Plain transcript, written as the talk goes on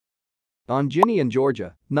On Ginny and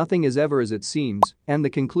Georgia, nothing is ever as it seems, and the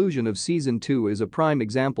conclusion of season 2 is a prime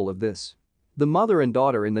example of this. The mother and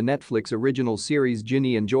daughter in the Netflix original series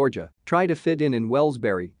Ginny and Georgia try to fit in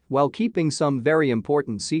Wellsbury while keeping some very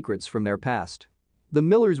important secrets from their past. The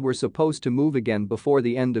Millers were supposed to move again before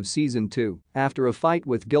the end of season 2 after a fight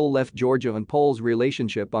with Gil left Georgia and Paul's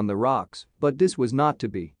relationship on the rocks, but this was not to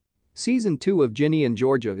be. Season 2 of Ginny and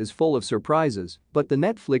Georgia is full of surprises, but the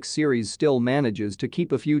Netflix series still manages to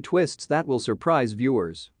keep a few twists that will surprise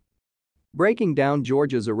viewers. Breaking down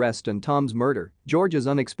Georgia's arrest and Tom's murder, Georgia's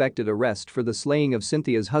unexpected arrest for the slaying of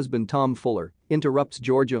Cynthia's husband Tom Fuller interrupts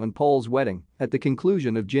Georgia and Paul's wedding at the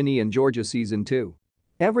conclusion of Ginny and Georgia season 2.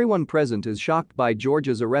 Everyone present is shocked by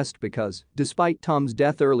Georgia's arrest because, despite Tom's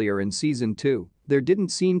death earlier in season 2, there didn't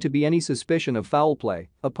seem to be any suspicion of foul play,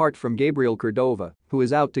 apart from Gabriel Cordova, who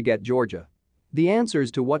is out to get Georgia. The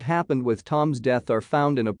answers to what happened with Tom's death are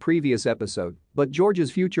found in a previous episode, but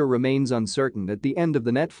Georgia's future remains uncertain at the end of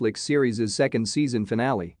the Netflix series' second season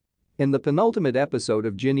finale. In the penultimate episode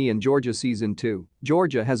of Ginny and Georgia season 2,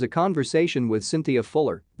 Georgia has a conversation with Cynthia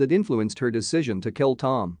Fuller that influenced her decision to kill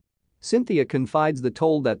Tom. Cynthia confides the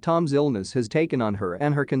toll that Tom's illness has taken on her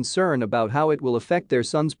and her concern about how it will affect their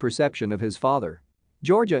son's perception of his father.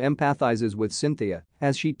 Georgia empathizes with Cynthia,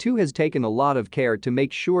 as she too has taken a lot of care to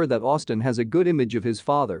make sure that Austin has a good image of his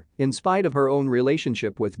father, in spite of her own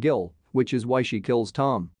relationship with Gil, which is why she kills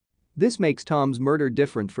Tom. This makes Tom's murder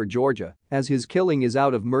different for Georgia, as his killing is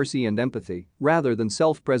out of mercy and empathy, rather than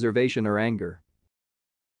self-preservation or anger.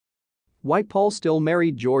 Why Paul still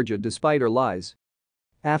married Georgia despite her lies.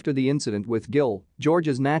 After the incident with Gil,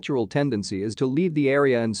 Georgia's natural tendency is to leave the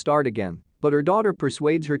area and start again, but her daughter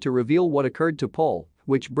persuades her to reveal what occurred to Paul,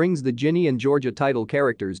 which brings the Ginny and Georgia title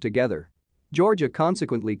characters together. Georgia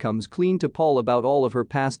consequently comes clean to Paul about all of her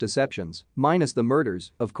past deceptions, minus the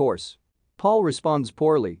murders, of course. Paul responds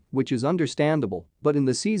poorly, which is understandable, but in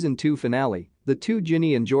the season 2 finale, the two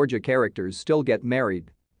Ginny and Georgia characters still get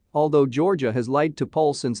married. Although Georgia has lied to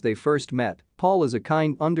Paul since they first met, Paul is a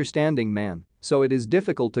kind, understanding man, so it is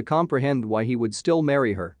difficult to comprehend why he would still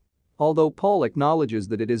marry her. Although Paul acknowledges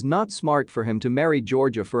that it is not smart for him to marry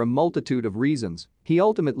Georgia for a multitude of reasons, he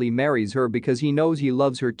ultimately marries her because he knows he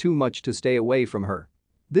loves her too much to stay away from her.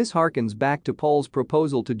 This harkens back to Paul's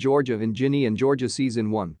proposal to Georgia in Ginny and Georgia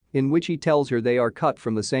season 1, in which he tells her they are cut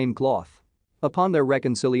from the same cloth. Upon their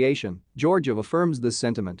reconciliation, Georgia affirms this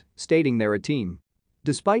sentiment, stating they're a team.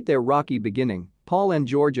 Despite their rocky beginning, Paul and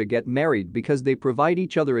Georgia get married because they provide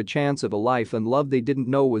each other a chance at a life and love they didn't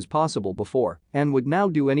know was possible before and would now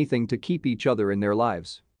do anything to keep each other in their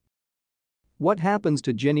lives. What happens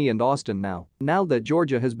to Ginny and Austin now that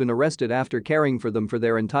Georgia has been arrested after caring for them for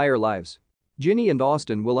their entire lives? Ginny and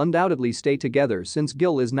Austin will undoubtedly stay together since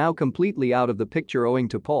Gil is now completely out of the picture owing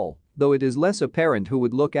to Paul, though it is less apparent who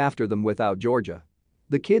would look after them without Georgia.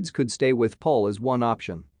 The kids could stay with Paul as one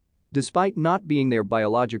option. Despite not being their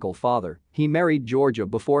biological father, he married Georgia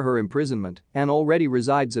before her imprisonment and already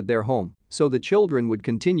resides at their home, so the children would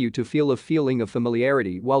continue to feel a feeling of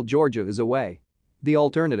familiarity while Georgia is away. The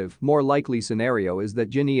alternative, more likely scenario is that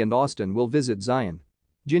Ginny and Austin will visit Zion.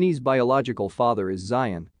 Ginny's biological father is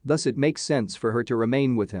Zion, thus it makes sense for her to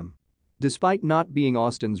remain with him. Despite not being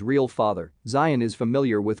Austin's real father, Zion is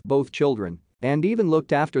familiar with both children and even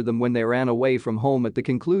looked after them when they ran away from home at the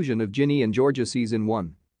conclusion of Ginny and Georgia season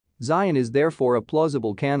 1. Zion is therefore a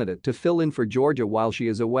plausible candidate to fill in for Georgia while she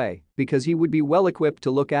is away because he would be well equipped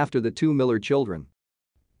to look after the two Miller children.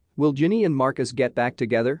 Will Ginny and Marcus get back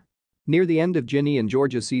together? Near the end of Ginny and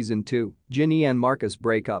Georgia season 2, Ginny and Marcus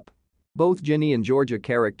break up. Both Ginny and Georgia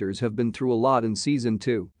characters have been through a lot in season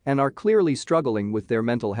 2 and are clearly struggling with their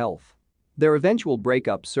mental health. Their eventual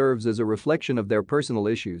breakup serves as a reflection of their personal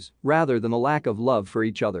issues rather than a lack of love for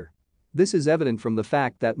each other. This is evident from the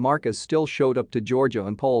fact that Marcus still showed up to Georgia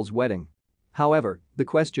and Paul's wedding. However, the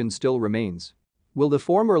question still remains. Will the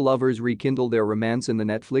former lovers rekindle their romance in the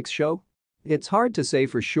Netflix show? It's hard to say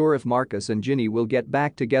for sure if Marcus and Ginny will get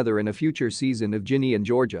back together in a future season of Ginny and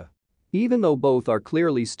Georgia. Even though both are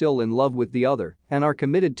clearly still in love with the other and are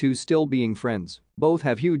committed to still being friends, both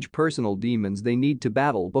have huge personal demons they need to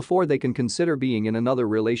battle before they can consider being in another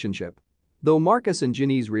relationship. Though Marcus and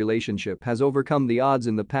Ginny's relationship has overcome the odds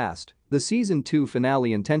in the past, the season 2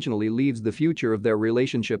 finale intentionally leaves the future of their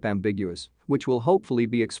relationship ambiguous, which will hopefully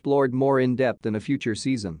be explored more in depth in a future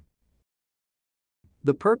season.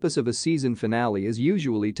 The purpose of a season finale is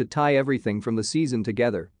usually to tie everything from the season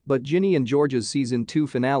together, but Ginny and Georgia's season 2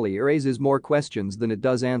 finale raises more questions than it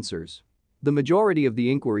does answers. The majority of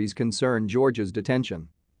the inquiries concern Georgia's detention.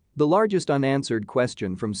 The largest unanswered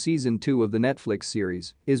question from season 2 of the Netflix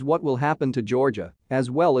series is what will happen to Georgia,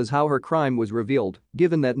 as well as how her crime was revealed,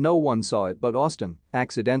 given that no one saw it but Austin,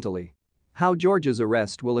 accidentally. How Georgia's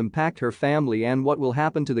arrest will impact her family and what will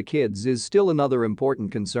happen to the kids is still another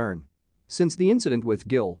important concern. Since the incident with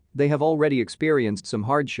Gil, they have already experienced some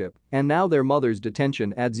hardship, and now their mother's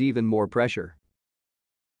detention adds even more pressure.